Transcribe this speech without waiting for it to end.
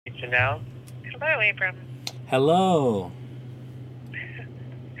Janelle. Hello, Abram. Hello.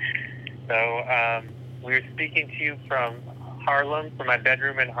 So we're speaking to you from Harlem, from my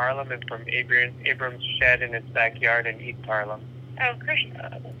bedroom in Harlem, and from Abram's shed in his backyard in East Harlem. Oh, great.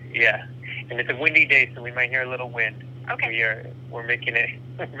 Yeah, and it's a windy day, so we might hear a little wind. Okay. We're making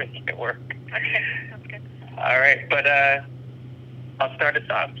it work. Okay, sounds good. All right, but I'll start us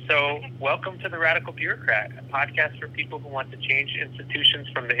off. So, welcome to The Radical Bureaucrat, a podcast for people who want to change institutions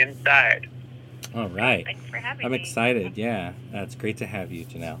from the inside. All right. Thanks for having me. I'm excited. Yeah, it's great to have you,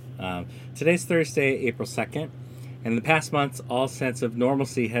 Janelle. Today's Thursday, April 2nd, and in the past months, all sense of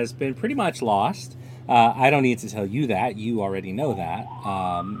normalcy has been pretty much lost. I don't need to tell you that. You already know that.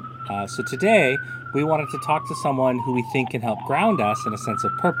 So today, we wanted to talk to someone who we think can help ground us in a sense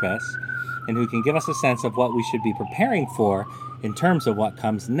of purpose and who can give us a sense of what we should be preparing for in terms of what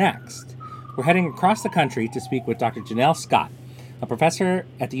comes next. We're heading across the country to speak with Dr. Janelle Scott, a professor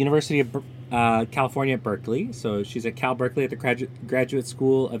at the University of California at Berkeley. So she's at Cal Berkeley at the Graduate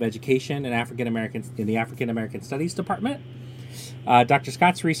School of Education and in the African American Studies Department. Dr.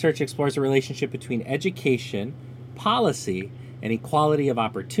 Scott's research explores the relationship between education, policy, and equality of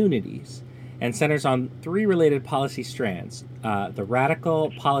opportunities, and centers on three related policy strands: the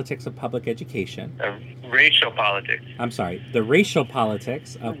radical politics of public education, The racial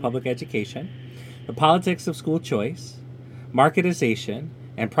politics of public education, the politics of school choice, marketization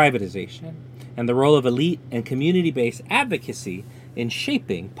and privatization, and the role of elite and community-based advocacy in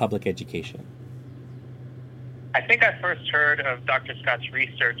shaping public education. I think I first heard of Dr. Scott's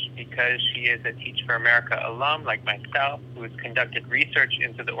research because she is a Teach for America alum like myself who has conducted research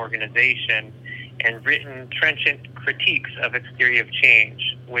into the organization and written trenchant critiques of its theory of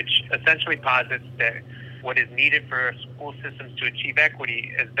change, which essentially posits that what is needed for school systems to achieve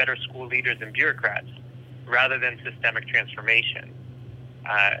equity is better school leaders and bureaucrats rather than systemic transformation.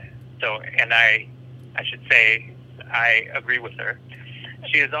 And I should say I agree with her.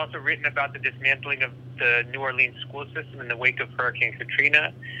 She has also written about the dismantling of the New Orleans school system in the wake of Hurricane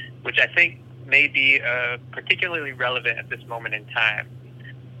Katrina, which I think may be particularly relevant at this moment in time.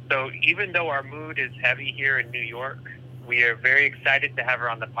 So even though our mood is heavy here in New York, we are very excited to have her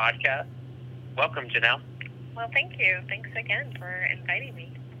on the podcast. Welcome, Janelle. Well, thank you. Thanks again for inviting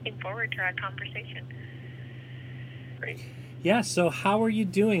me. Looking forward to our conversation. Great. Yeah, so how are you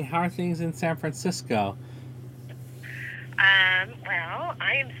doing? How are things in San Francisco? Well,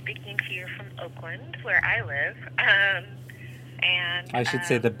 I am speaking to you from Oakland, where I live, and I should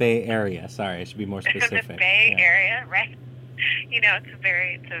say the Bay Area. Sorry, I should be more specific. The Bay Area, right? You know,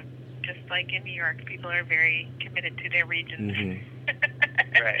 just like in New York, people are very committed to their regions.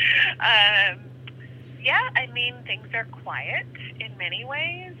 Mm-hmm. Right. Yeah, I mean, things are quiet in many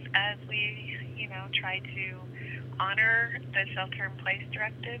ways as we, try to honor the shelter-in-place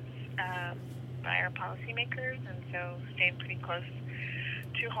directives by our policymakers, and so staying pretty close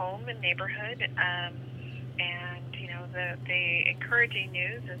to home and neighborhood. And the encouraging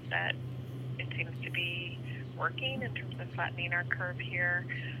news is that it seems to be working in terms of flattening our curve here.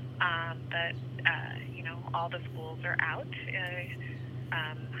 But all the schools are out,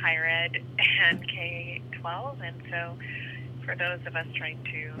 higher ed and K-12, and so for those of us trying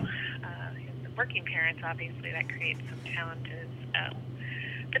to, working parents, obviously that creates some challenges.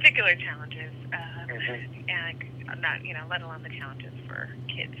 Particular challenges, and not, let alone the challenges for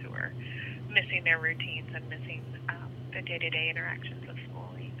kids who are missing their routines and missing the day-to-day interactions of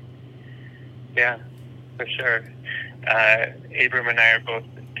schooling. Yeah, for sure. Abram and I are both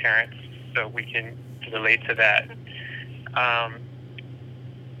parents, so we can relate to that.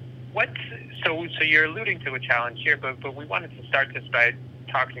 So you're alluding to a challenge here, but we wanted to start this by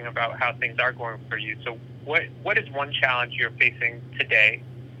talking about how things are going for you. So what is one challenge you're facing today,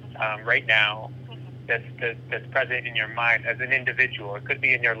 right now, that's present in your mind as an individual? It could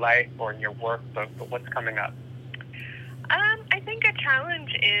be in your life or in your work, but what's coming up? I think a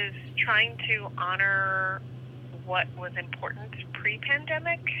challenge is trying to honor what was important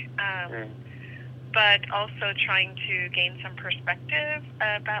pre-pandemic, but also trying to gain some perspective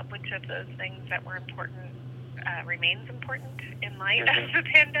about which of those things that were important remains important in light of the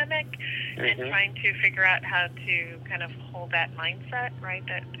pandemic, and trying to figure out how to kind of hold that mindset, right,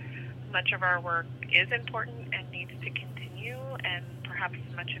 that much of our work is important and needs to continue, and perhaps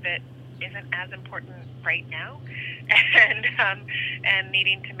much of it isn't as important right now, and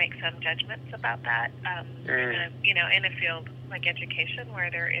needing to make some judgments about that. In a field like education where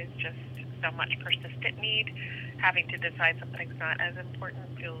there is just so much persistent need, having to decide something's not as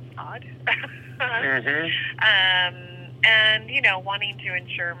important feels odd. And wanting to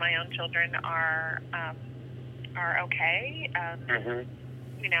ensure my own children are okay.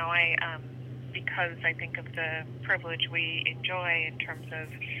 because I think of the privilege we enjoy in terms of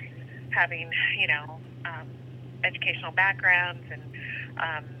having, educational backgrounds and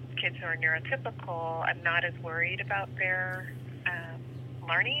kids who are neurotypical, I'm not as worried about their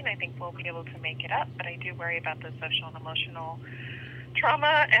learning. I think we'll be able to make it up, but I do worry about the social and emotional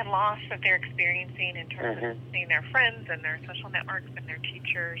trauma and loss that they're experiencing in terms of seeing their friends and their social networks and their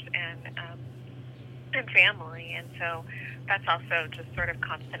teachers and family. And so that's also just sort of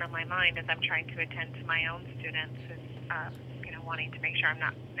constant on my mind as I'm trying to attend to my own students and, wanting to make sure I'm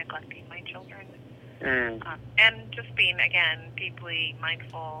not neglecting my children. And just being, again, deeply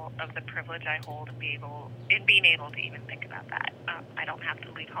mindful of the privilege I hold and being able to even think about that. I don't have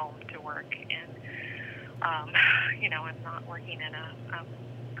to leave home to work, and I'm not working in a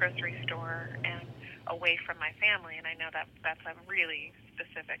grocery store and away from my family, and I know that that's a really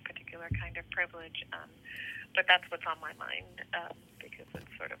specific, particular kind of privilege, but that's what's on my mind because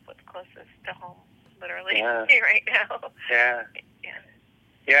it's sort of what's closest to home, literally, right now.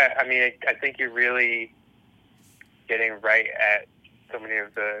 Yeah, I mean, I think you're really getting right at so many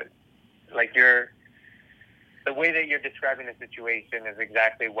of the way that you're describing the situation is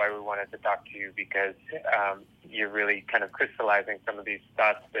exactly why we wanted to talk to you, because you're really kind of crystallizing some of these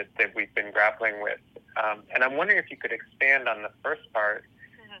thoughts that we've been grappling with. And I'm wondering if you could expand on the first part,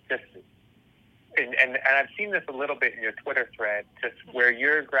 just, and I've seen this a little bit in your Twitter thread, just where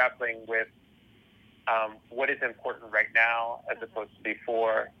you're grappling with what is important right now as opposed to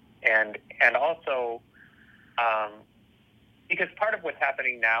before, and also because part of what's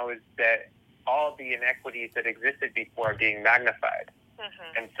happening now is that all the inequities that existed before are being magnified,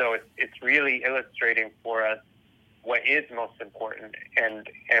 and so it's really illustrating for us what is most important and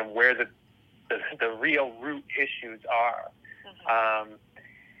where the real root issues are.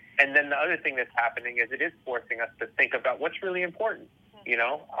 And then the other thing that's happening is it is forcing us to think about what's really important.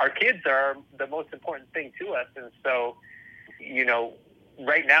 Our kids are the most important thing to us. And so,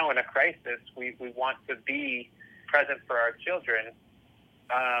 right now in a crisis, we want to be present for our children.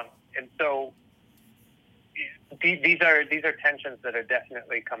 And so these are tensions that are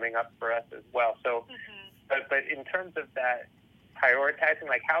definitely coming up for us as well. So, but in terms of that prioritizing,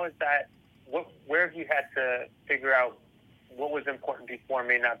 how is that, where have you had to figure out what was important before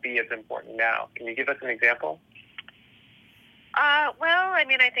may not be as important now? Can you give us an example? Well, I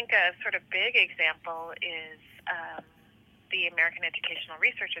mean, I think a sort of big example is the American Educational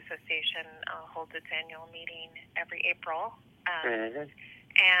Research Association holds its annual meeting every April, and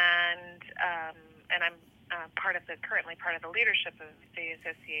I'm currently part of the leadership of the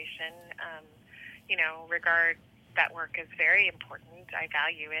association. Regard that work is very important. I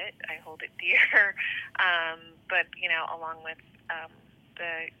value it. I hold it dear. But along with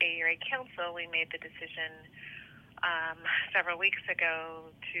the AURA Council, we made the decision several weeks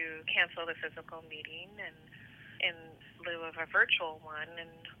ago to cancel the physical meeting and in lieu of a virtual one,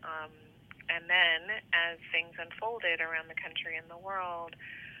 and then as things unfolded around the country and the world,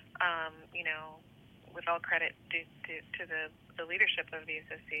 with all credit to the leadership of the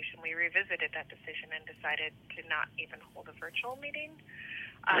association, we revisited that decision and decided to not even hold a virtual meeting,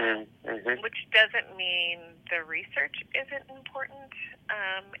 which doesn't mean the research isn't important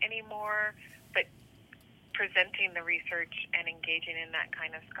anymore, but presenting the research and engaging in that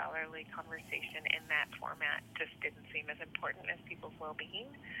kind of scholarly conversation in that format just didn't seem as important as people's well-being.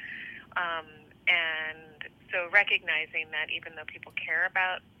 And so recognizing that even though people care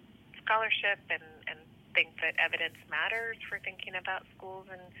about scholarship and think that evidence matters for thinking about schools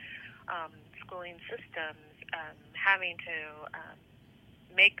and schooling systems, having to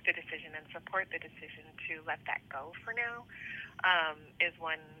make the decision and support the decision to let that go for now is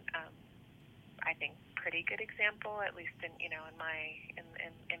one, I think, pretty good example, at least in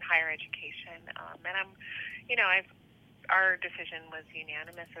higher education. And our decision was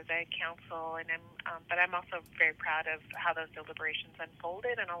unanimous as a council, and but I'm also very proud of how those deliberations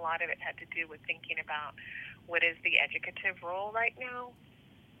unfolded, and a lot of it had to do with thinking about what is the educative role right now,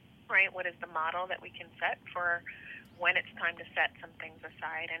 right? What is the model that we can set for when it's time to set some things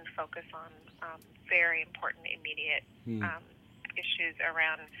aside and focus on very important immediate issues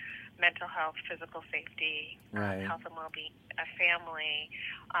around mental health, physical safety, health and well-being, a family,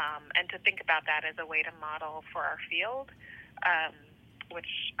 and to think about that as a way to model for our field,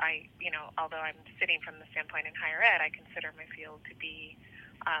 which although I'm sitting from the standpoint in higher ed, I consider my field to be,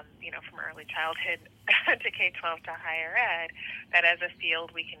 from early childhood to K-12 to higher ed, that as a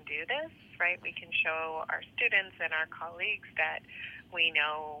field we can do this, right? We can show our students and our colleagues that we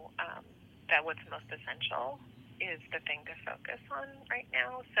know that what's most essential is the thing to focus on right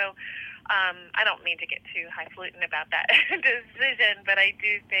now. So I don't mean to get too highfalutin about that decision, but I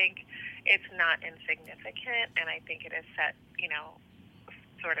do think it's not insignificant, and I think it has set,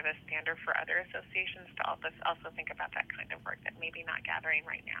 sort of a standard for other associations to also think about that kind of work, that maybe not gathering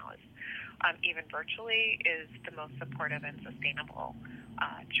right now is, even virtually, is the most supportive and sustainable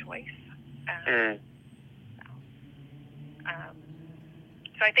choice.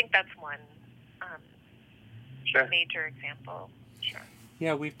 So I think that's one major example. Sure.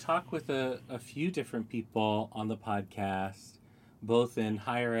 Yeah, we've talked with a few different people on the podcast, both in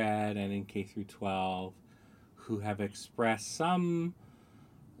higher ed and in K through 12, who have expressed some,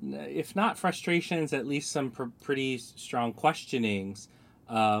 if not frustrations, at least some pretty strong questionings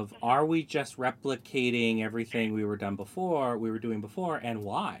of, are we just replicating everything we were doing before, and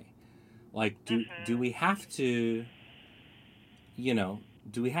why? Like, do we have to,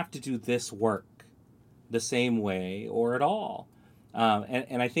 do we have to do this work the same way or at all?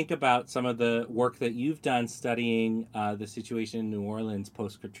 And I think about some of the work that you've done studying the situation in New Orleans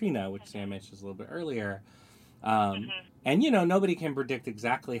post-Katrina, which Sam mentioned a little bit earlier. And, nobody can predict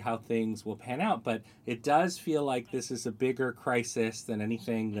exactly how things will pan out, but it does feel like this is a bigger crisis than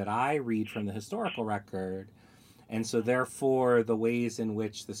anything that I read from the historical record. And so therefore, the ways in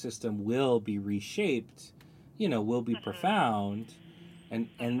which the system will be reshaped, will be profound. And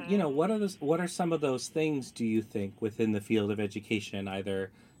what are some of those things, do you think, within the field of education,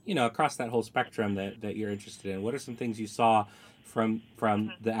 either, across that whole spectrum that you're interested in? What are some things you saw from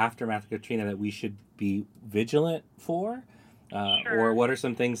the aftermath of Katrina that we should be vigilant for? Or what are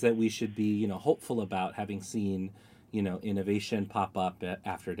some things that we should be, hopeful about, having seen, innovation pop up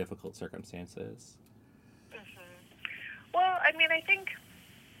after difficult circumstances? Well, I think,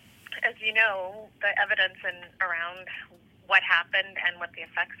 as you know, the evidence around what happened and what the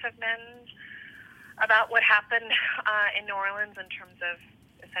effects have been about what happened in New Orleans in terms of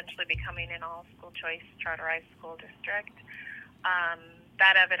essentially becoming an all-school choice charterized school district,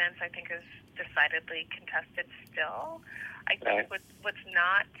 that evidence, I think, is decidedly contested still. I think what's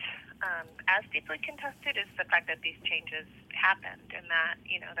not as deeply contested is the fact that these changes happened, and that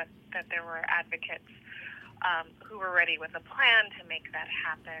that there were advocates who were ready with a plan to make that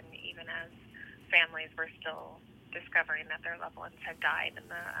happen, even as families were still discovering that their loved ones had died in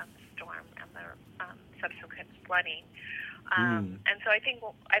the storm and the subsequent flooding. And so I think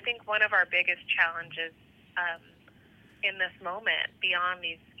one of our biggest challenges in this moment, beyond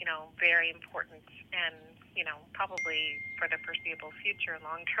these very important and probably for the foreseeable future,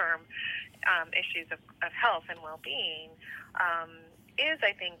 long-term issues of health and well-being, is,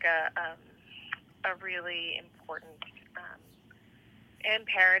 I think, a really important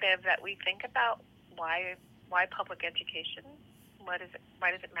imperative that we think about why public education. Why does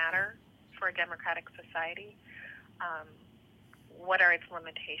it matter for a democratic society? What are its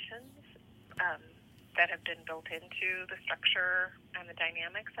limitations that have been built into the structure and the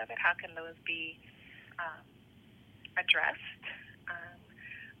dynamics of it? How can those be addressed?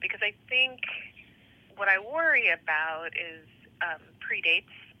 Because I think what I worry about is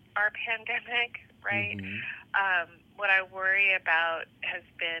predates our pandemic, right? What I worry about has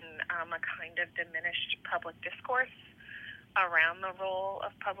been a kind of diminished public discourse around the role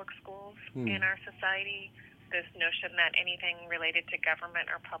of public schools in our society. This notion that anything related to government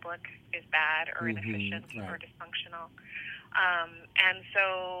or public is bad or inefficient or dysfunctional. And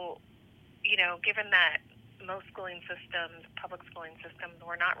so, given that most public schooling systems,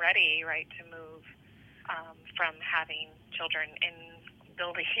 were not ready, right, to move from having children in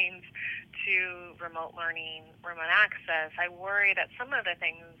buildings to remote learning, remote access, I worry that some of the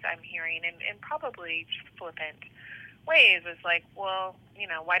things I'm hearing in probably just flippant ways is like, well,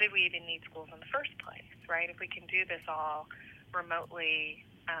 why did we even need schools in the first place, right? If we can do this all remotely,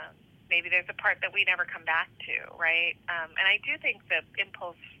 maybe there's a part that we never come back to, right? And I do think the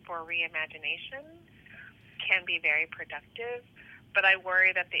impulse for reimagination can be very productive, but I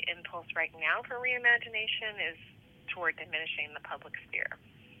worry that the impulse right now for reimagination is toward diminishing the public sphere.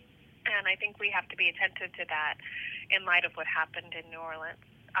 And I think we have to be attentive to that in light of what happened in New Orleans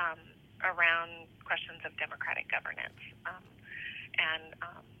around questions of democratic governance and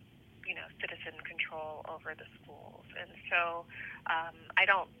citizen control over the schools. And so I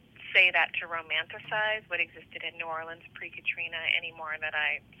don't say that to romanticize what existed in New Orleans pre-Katrina any more than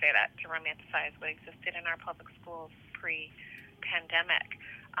I say that to romanticize what existed in our public schools pre-pandemic.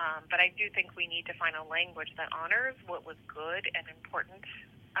 But I do think we need to find a language that honors what was good and important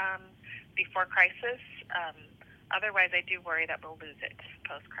before crisis. Otherwise, I do worry that we'll lose it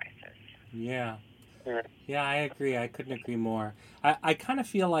post-crisis. Yeah. Yeah, I agree. I couldn't agree more. I kind of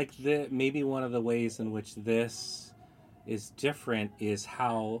feel like maybe one of the ways in which this is different is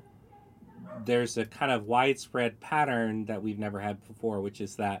how there's a kind of widespread pattern that we've never had before, which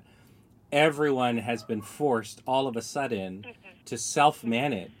is that everyone has been forced all of a sudden to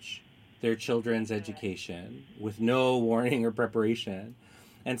self-manage their children's education with no warning or preparation.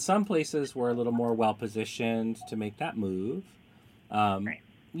 And some places were a little more well-positioned to make that move. Right.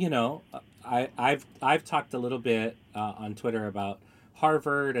 You know, I've talked a little bit on Twitter about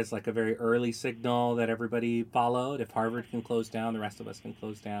Harvard as like a very early signal that everybody followed. If Harvard can close down, the rest of us can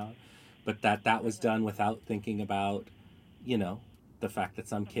close down. But that was done without thinking about, you know, the fact that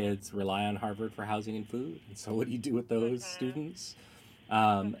some kids rely on Harvard for housing and food. And so what do you do with those students?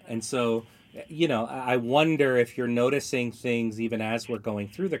 And so, you know, I wonder if you're noticing things even as we're going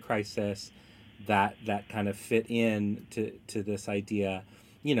through the crisis that kind of fit in to this idea.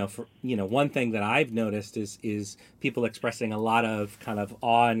 You know, one thing that I've noticed is people expressing a lot of kind of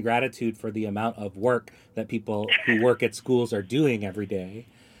awe and gratitude for the amount of work that people who work at schools are doing every day.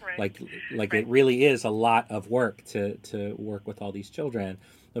 Right. Like it really is a lot of work to work with all these children.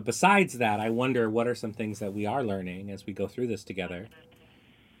 But besides that, I wonder what are some things that we are learning as we go through this together.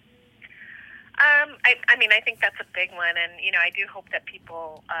 I mean, I think that's a big one, and you know, I do hope that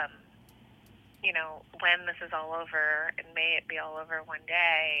people, you know, when this is all over, and may it be all over one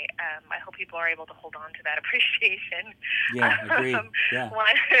day, I hope people are able to hold on to that appreciation. Yeah, agreed. Yeah.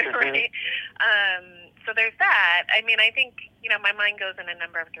 Right. So there's that. I mean, I think, you know, my mind goes in a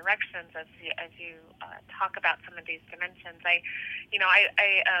number of directions as you talk about some of these dimensions. I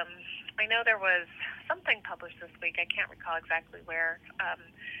know there was something published this week. I can't recall exactly where.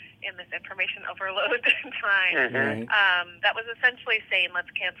 In this information overload time, that was essentially saying let's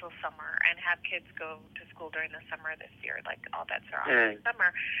cancel summer and have kids go to school during the summer this year, like all bets are off this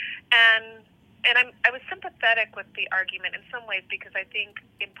summer. And I was sympathetic with the argument in some ways because I think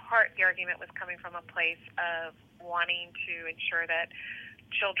in part the argument was coming from a place of wanting to ensure that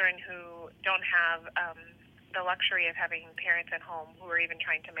children who don't have the luxury of having parents at home who are even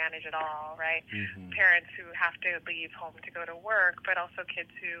trying to manage it all, right? Parents who have to leave home to go to work, but also kids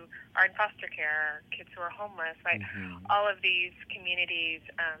who are in foster care, kids who are homeless, right? All of these communities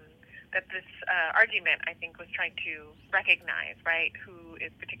that this argument, I think, was trying to recognize, right, who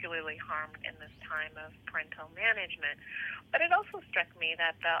is particularly harmed in this time of parental management. But it also struck me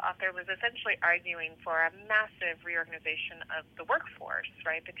that the author was essentially arguing for a massive reorganization of the workforce,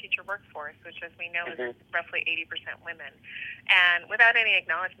 right, the teacher workforce, which, as we know, is roughly 80% women, and without any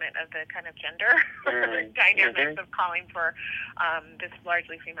acknowledgement of the kind of gender dynamics of calling for this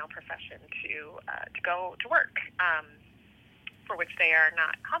largely female profession to go to work. For which they are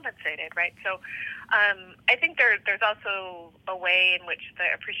not compensated, right? So I think there's also a way in which the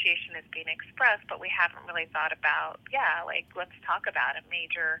appreciation is being expressed, but we haven't really thought about, let's talk about a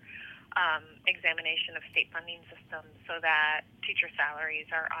major examination of state funding systems so that teacher salaries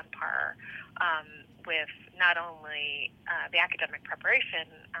are on par with not only the academic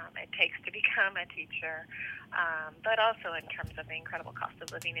preparation it takes to become a teacher, but also in terms of the incredible cost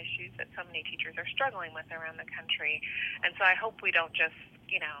of living issues that so many teachers are struggling with around the country. And so I hope we don't just,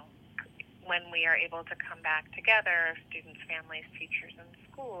 you know, when we are able to come back together, students, families, teachers, and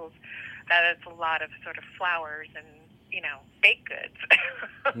schools, that it's a lot of sort of flowers and, you know, baked goods,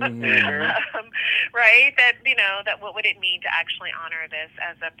 right? That, you know, that what would it mean to actually honor this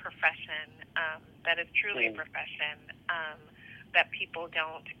as a profession that is truly a profession that people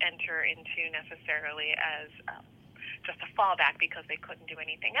don't enter into necessarily as just a fallback because they couldn't do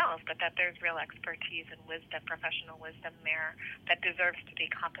anything else, but that there's real expertise and wisdom, professional wisdom there that deserves to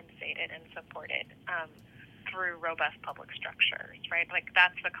be compensated and supported through robust public structures, right? Like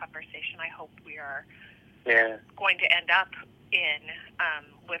that's the conversation I hope we are going to end up in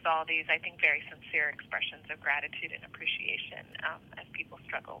with all these, I think, very sincere expressions of gratitude and appreciation as people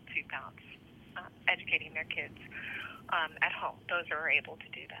struggle to balance educating their kids at home, those who are able to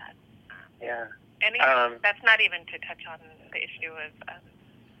do that. And that's not even to touch on the issue of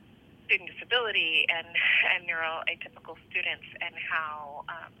student disability and neuroatypical students and how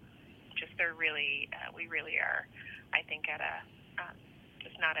just they're really, we really are, I think, at a,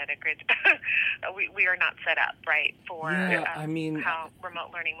 just not at a good, we are not set up, right, for how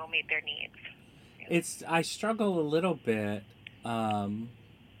remote learning will meet their needs. I struggle a little bit.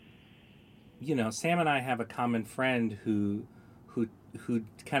 You know, Sam and I have a common friend who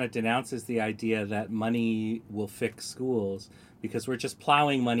kind of denounces the idea that money will fix schools because we're just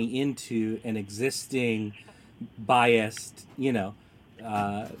plowing money into an existing biased, you know,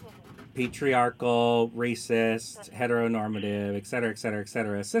 patriarchal, racist, heteronormative, et cetera, et cetera, et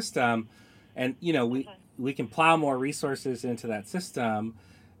cetera, system And we can plow more resources into that system,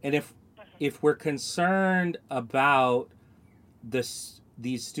 and if we're concerned about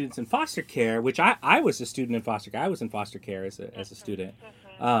these students in foster care, which I was a student in foster care, I was in foster care as a student.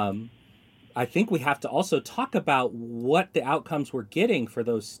 I think we have to also talk about what the outcomes we're getting for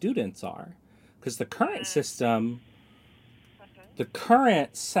those students are, because the current system, the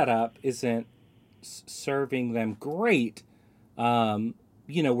current setup isn't serving them great.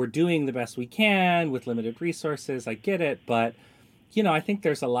 We're doing the best we can with limited resources. I get it, but I think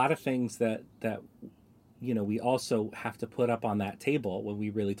there's a lot of things that we also have to put up on that table when we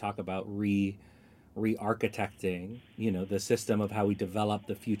really talk about re-architecting, the system of how we develop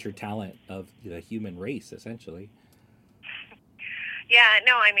the future talent of the human race, essentially. Yeah,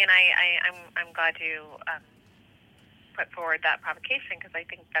 no, I mean, I'm glad you put forward that provocation, because I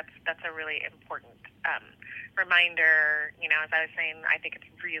think that's a really important reminder. As I was saying, I think it's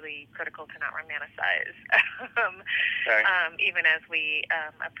really critical to not romanticize, even as we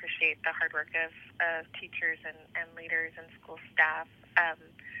appreciate the hard work of teachers and leaders and school staff.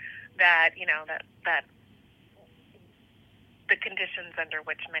 That the conditions under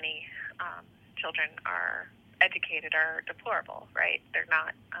which many children are educated are deplorable, right? They're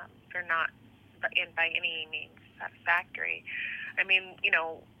not by any means satisfactory. I mean,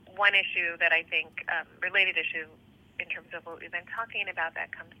 one issue that I think, related issue in terms of what we've been talking about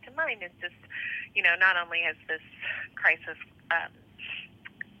that comes to mind is just, not only has this crisis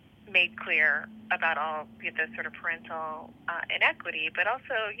made clear about all the sort of parental inequity, but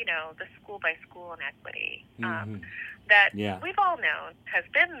also, the school-by-school inequity that we've all known has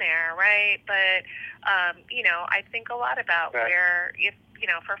been there, right? But, I think a lot about where, if,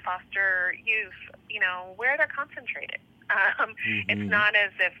 for foster youth, where they're concentrated. It's not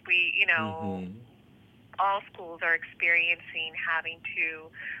as if we, all schools are experiencing having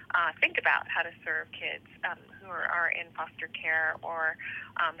to think about how to serve kids who are in foster care or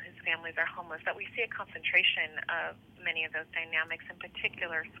whose families are homeless, that we see a concentration of many of those dynamics in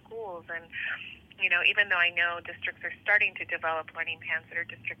particular schools. And, even though I know districts are starting to develop learning plans that are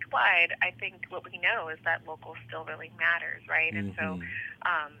district-wide, I think what we know is that local still really matters, right? And so,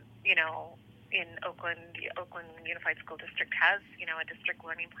 in Oakland, the Oakland Unified School District has, a district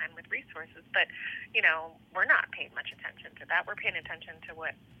learning plan with resources, but, we're not paying much attention to that. We're paying attention to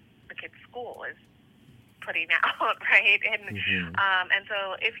what the kid's school is putting out, right? And and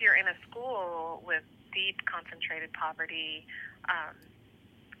so if you're in a school with deep concentrated poverty,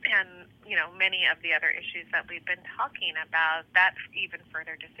 and, many of the other issues that we've been talking about, that even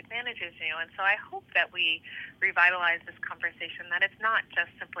further disadvantages you. And so I hope that we revitalize this conversation, that it's not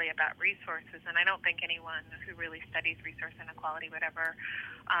just simply about resources. And I don't think anyone who really studies resource inequality would ever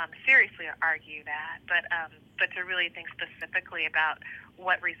seriously argue that, but to really think specifically about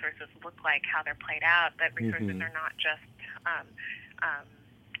what resources look like, how they're played out, that resources are not just,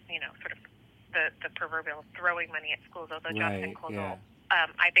 sort of the proverbial throwing money at schools, although Johnson Colville,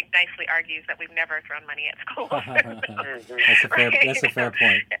 I think, nicely argues that we've never thrown money at schools. That's a fair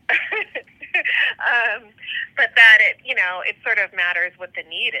point. But that it sort of matters what the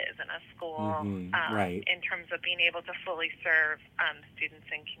need is in a school, in terms of being able to fully serve students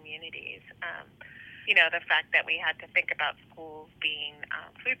and communities. The fact that we had to think about schools being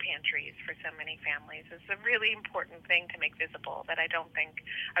food pantries for so many families is a really important thing to make visible. That I don't think,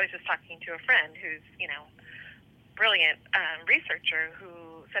 I was just talking to a friend who's, brilliant researcher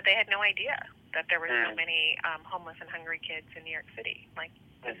who said they had no idea that there were so many homeless and hungry kids in New York City. Like,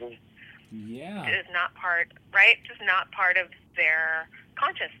 this is not part, right? Just not part of their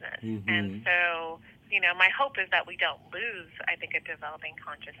consciousness. And so, my hope is that we don't lose, I think, a developing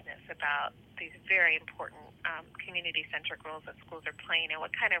consciousness about these very important community-centric roles that schools are playing and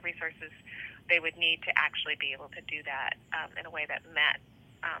what kind of resources they would need to actually be able to do that in a way that met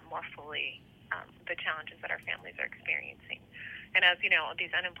more fully the challenges that our families are experiencing. And as you know,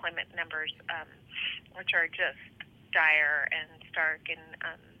 these unemployment numbers, which are just dire and stark and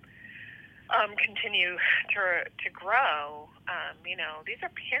continue to grow, these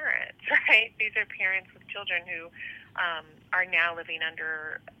are parents, right? These are parents with children who are now living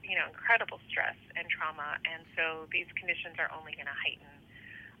under, incredible stress and trauma. And so these conditions are only going to heighten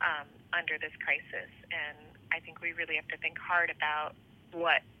under this crisis. And I think we really have to think hard about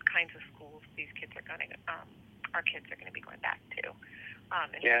what kinds of schools these kids are going to, our kids are going to be going back to,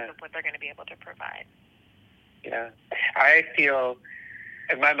 in terms of what they're going to be able to provide. Yeah, I feel,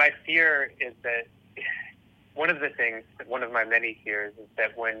 and my fear is that one of my many fears is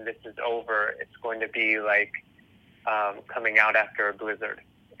that when this is over, it's going to be like coming out after a blizzard,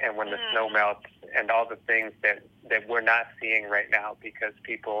 and when the snow melts, and all the things that we're not seeing right now, because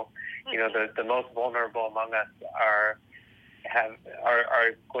people, the most vulnerable among us are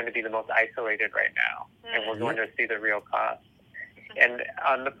going to be the most isolated right now, and we're going to see the real cost. And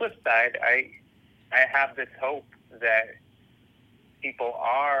on the flip side, I have this hope that people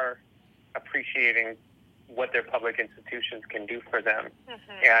are appreciating what their public institutions can do for them,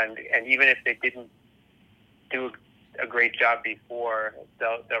 and even if they didn't do a great job before,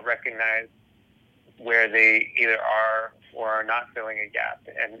 they'll recognize where they either are or are not filling a gap,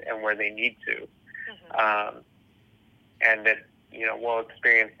 and where they need to. And that, we'll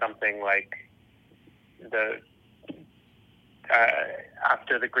experience something like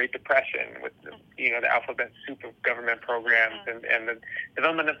after the Great Depression with the alphabet soup of government programs and the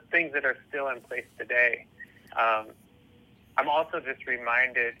development of things that are still in place today. I'm also just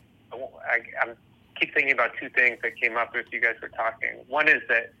reminded, I keep thinking about two things that came up as you guys were talking. One is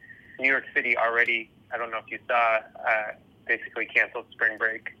that New York City already, I don't know if you saw, basically canceled spring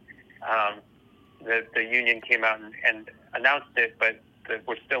break. The union came out and announced it, but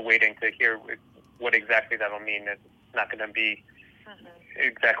we're still waiting to hear what exactly that'll mean. It's not going to be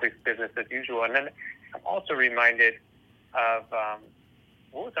exactly business as usual. And then I'm also reminded of,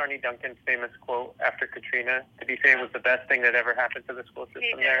 what was Arnie Duncan's famous quote after Katrina? Did he say it was the best thing that ever happened to the school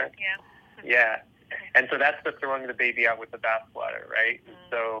system there? Yeah. And so that's the throwing the baby out with the bathwater, right?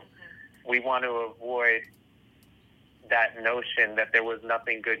 So we want to avoid that notion that there was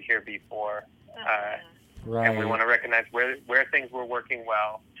nothing good here before. Right. And we want to recognize where things were working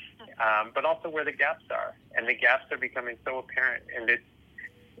well, but also where the gaps are. And the gaps are becoming so apparent. And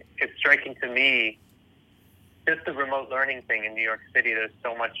it's striking to me, just the remote learning thing in New York City. There's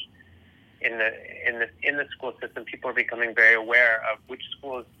so much in the school system. People are becoming very aware of which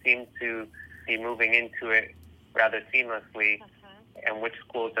schools seem to be moving into it rather seamlessly, and which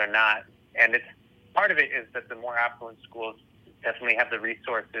schools are not. And it's part of it is that the more affluent schools definitely have the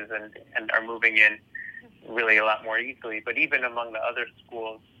resources and are moving in really a lot more easily. But even among the other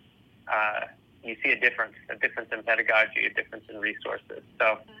schools, you see a difference in pedagogy, a difference in resources.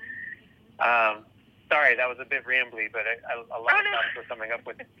 So, sorry, that was a bit rambly, but a lot of thoughts were coming up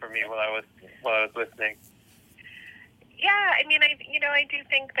for me while I was listening. Yeah, I mean, I do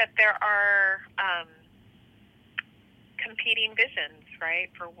think that there are competing visions, right,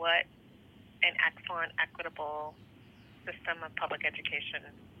 for what an excellent, equitable system of public education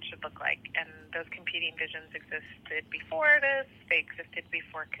should look like. And those competing visions existed before this. They existed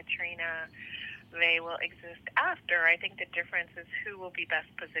before Katrina. They will exist after. I think the difference is who will be best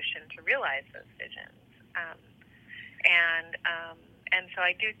positioned to realize those visions. And so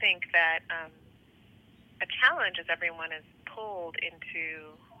I do think that a challenge is everyone is pulled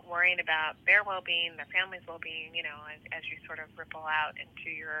into worrying about their well-being, their family's well-being, as you sort of ripple out into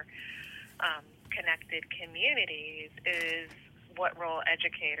your connected communities, is what role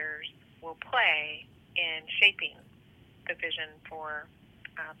educators will play in shaping the vision for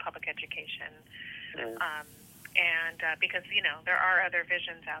public education. Because, there are other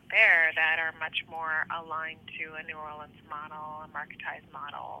visions out there that are much more aligned to a New Orleans model, a marketized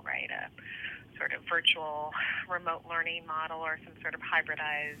model, right? A sort of virtual remote learning model, or some sort of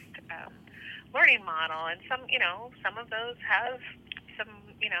hybridized learning model. And some of those have some,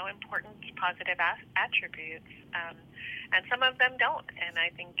 important positive attributes, and some of them don't. And I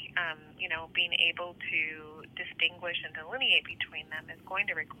think, being able to distinguish and delineate between them is going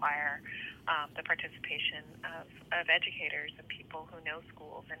to require the participation of educators and people who know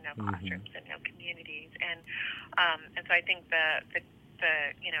schools and know classrooms and know communities. And so I think the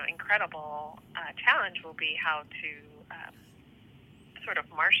incredible challenge will be how to sort of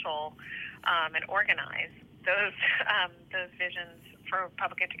marshal and organize those visions for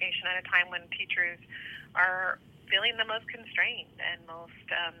public education at a time when teachers are feeling the most constrained and most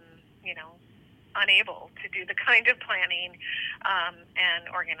unable to do the kind of planning and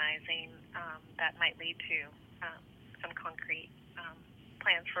organizing that might lead to some concrete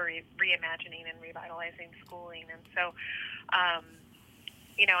plans for reimagining and revitalizing schooling. And so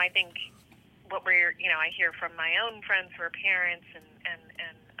I think what I hear from my own friends who are parents and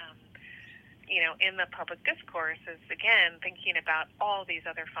in the public discourse is, again, thinking about all these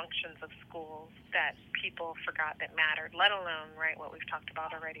other functions of schools that people forgot that mattered, let alone, right, what we've talked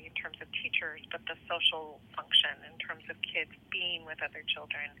about already in terms of teachers, but the social function in terms of kids being with other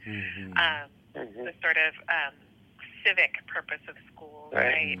children, the sort of civic purpose of schools,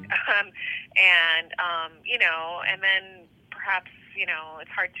 right? And then perhaps,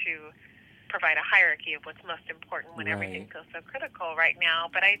 it's hard to provide a hierarchy of what's most important when everything feels so critical right now.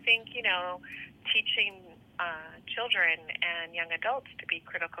 But I think, teaching children and young adults to be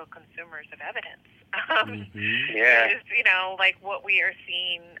critical consumers of evidence. Yeah. Is, you know, like what we are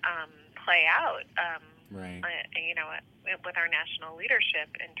seeing play out, Right. you know, with our national leadership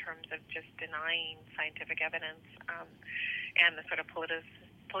in terms of just denying scientific evidence and the sort of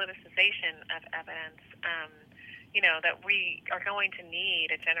politicization of evidence. You know, that we are going to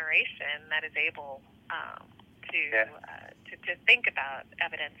need a generation that is able to think about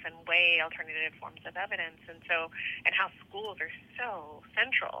evidence and weigh alternative forms of evidence, and how schools are so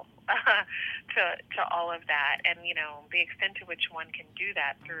central to all of that, and you know the extent to which one can do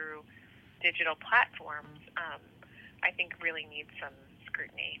that through digital platforms, I think really needs some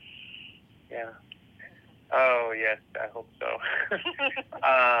scrutiny. Yeah. Oh yes, I hope so.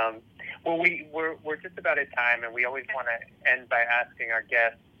 Well, we're just about at time, and we always want to end by asking our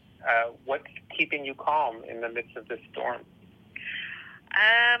guests, what's keeping you calm in the midst of this storm?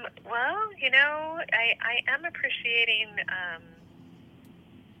 Well, you know, I am appreciating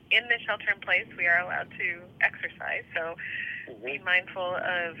in the shelter in place we are allowed to exercise, so be mindful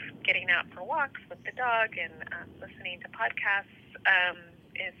of getting out for walks with the dog and listening to podcasts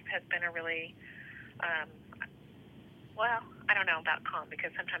has been a really well, I don't know about calm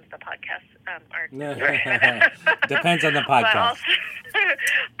because sometimes the podcasts are depends on the podcast.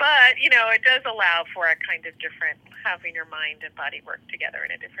 But you know, it does allow for a kind of different having your mind and body work together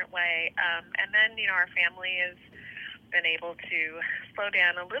in a different way. And then you know, our family has been able to slow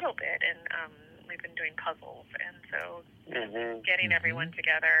down a little bit, and we've been doing puzzles, and so getting everyone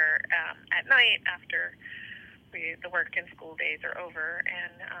together at night after the work and school days are over,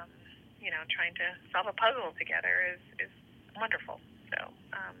 and you know, trying to solve a puzzle together is wonderful. So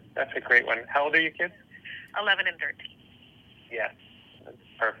that's a great one. How old are your kids? 11 and 13. Yes, that's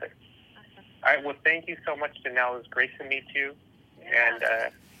perfect. All right. Well, thank you so much, Janelle. It was great to meet you,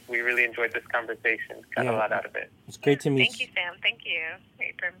 and we really enjoyed this conversation. Got a lot out of it. It's great to meet you. Thank you, Sam. Thank you,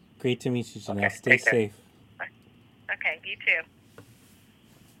 Abram. Great to meet you, Janelle. Okay, Stay safe. Okay, you too.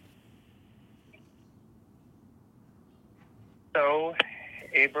 So,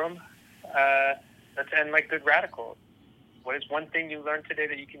 Abram, let's end like good radicals. What is one thing you learned today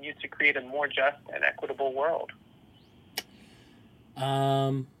that you can use to create a more just and equitable world?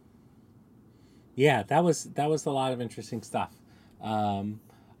 Yeah, that was a lot of interesting stuff.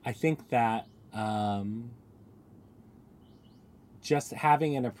 I think that just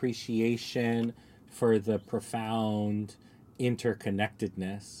having an appreciation for the profound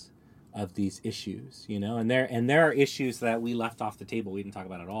interconnectedness of these issues, you know, and there are issues that we left off the table we didn't talk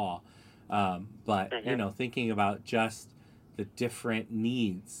about at all. But you know, thinking about just the different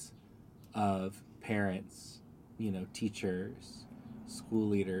needs of parents, you know, teachers, school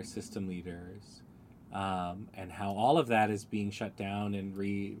leaders, system leaders, and how all of that is being shut down and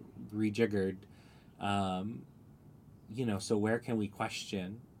rejiggered. You know, so where can we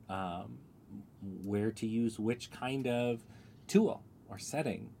question where to use which kind of tool or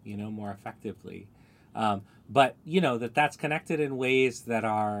setting, you know, more effectively. But, you know, that's connected in ways that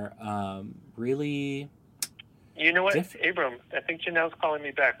are really... You know what, Abram, I think Janelle's calling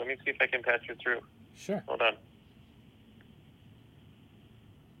me back. Let me see if I can pass her through. Sure. Hold on.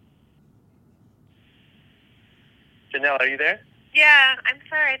 Janelle, are you there? Yeah, I'm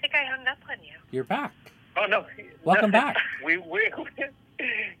sorry. I think I hung up on you. You're back. Oh, no. Welcome back. We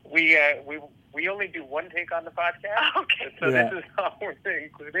only do one take on the podcast. Oh, okay. So this is how we're going to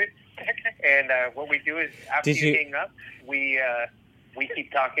include it. And what we do is after you hang up, we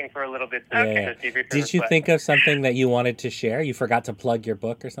keep talking for a little bit. Yeah. Did you think of something that you wanted to share? You forgot to plug your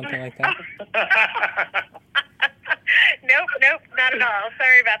book or something like that? Nope, not at all.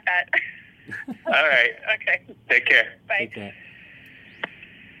 Sorry about that. All right. Okay. Take care. Bye. Take care.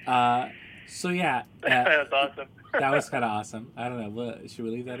 So yeah. That's awesome. That was kind of awesome. I don't know. Should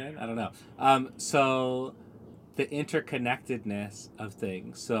we leave that in? I don't know. So the interconnectedness of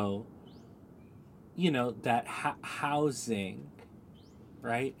things. So, you know, that housing,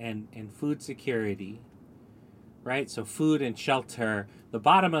 right? And food security, right? So food and shelter, the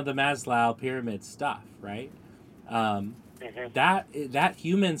bottom of the Maslow pyramid stuff, right? That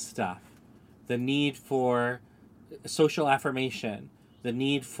human stuff, the need for social affirmation, the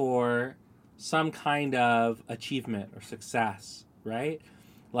need for some kind of achievement or success, right?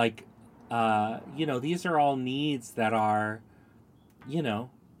 Like, you know, these are all needs that are, you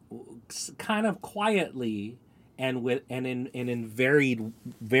know, kind of quietly and in varied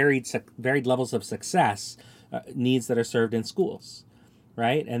levels of success, needs that are served in schools,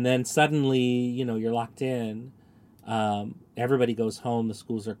 right? And then suddenly, you know, you're locked in. Everybody goes home. The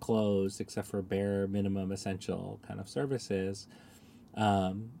schools are closed except for bare minimum essential kind of services.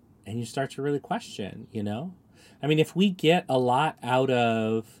 And you start to really question, you know, I mean, if we get a lot out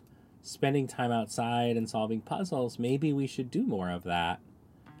of spending time outside and solving puzzles, maybe we should do more of that.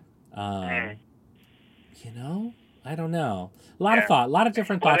 You know, I don't know. A lot of thought, a lot of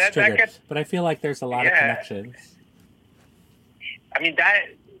different thoughts triggered, but I feel like there's a lot of connections. I mean,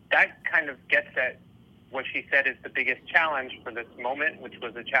 that kind of gets at what she said is the biggest challenge for this moment, which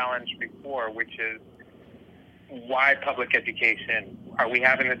was a challenge before, which is why public education? Are we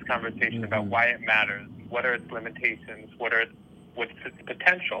having this conversation about why it matters? What are its limitations? What's its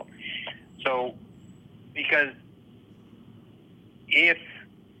potential? So, because if,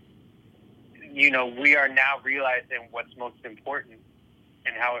 we are now realizing what's most important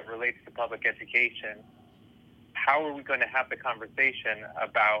and how it relates to public education, how are we going to have the conversation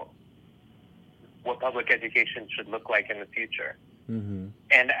about what public education should look like in the future? Mm-hmm.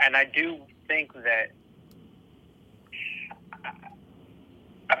 And I do think that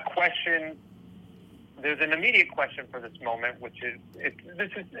a question, there's an immediate question for this moment, which is,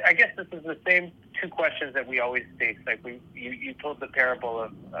 I guess this is the same two questions that we always face. Like you told the parable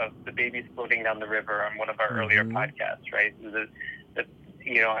of the babies floating down the river on one of our earlier podcasts, right?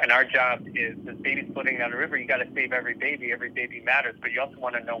 And our job is, this baby's floating down the river, you got to save every baby matters, but you also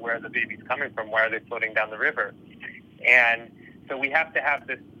want to know where the baby's coming from, why are they floating down the river? And so we have to have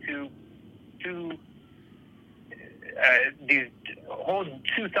this these whole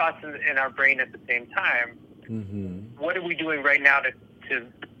two thoughts in our brain at the same time. What are we doing right now to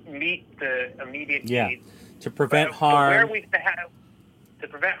meet the immediate needs? To prevent harm. To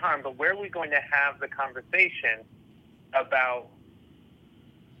prevent harm, but where are we going to have the conversation about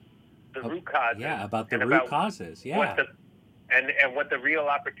the root causes? Yeah, about the root causes. Yeah. And what the real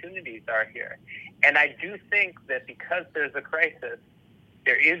opportunities are here. And I do think that because there's a crisis,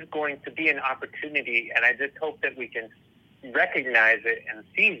 there is going to be an opportunity, and I just hope that we can recognize it and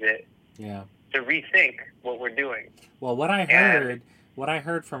seize it to rethink what we're doing. Well, what I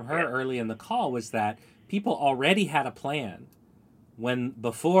heard from her early in the call was that people already had a plan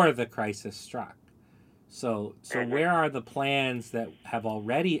before the crisis struck. So where are the plans that have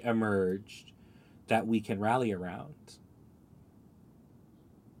already emerged that we can rally around?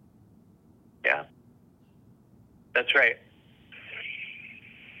 Yeah, that's right.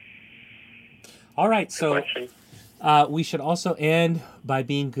 All right, so we should also end by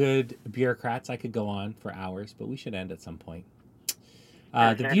being good bureaucrats. I could go on for hours, but we should end at some point.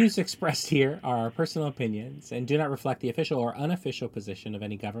 The views expressed here are our personal opinions and do not reflect the official or unofficial position of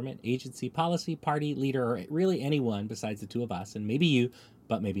any government, agency, policy, party, leader, or really anyone besides the two of us, and maybe you,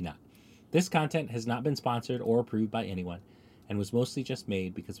 but maybe not. This content has not been sponsored or approved by anyone and was mostly just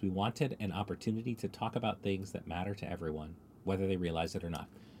made because we wanted an opportunity to talk about things that matter to everyone, whether they realize it or not.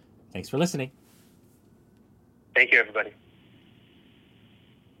 Thanks for listening. Thank you, everybody.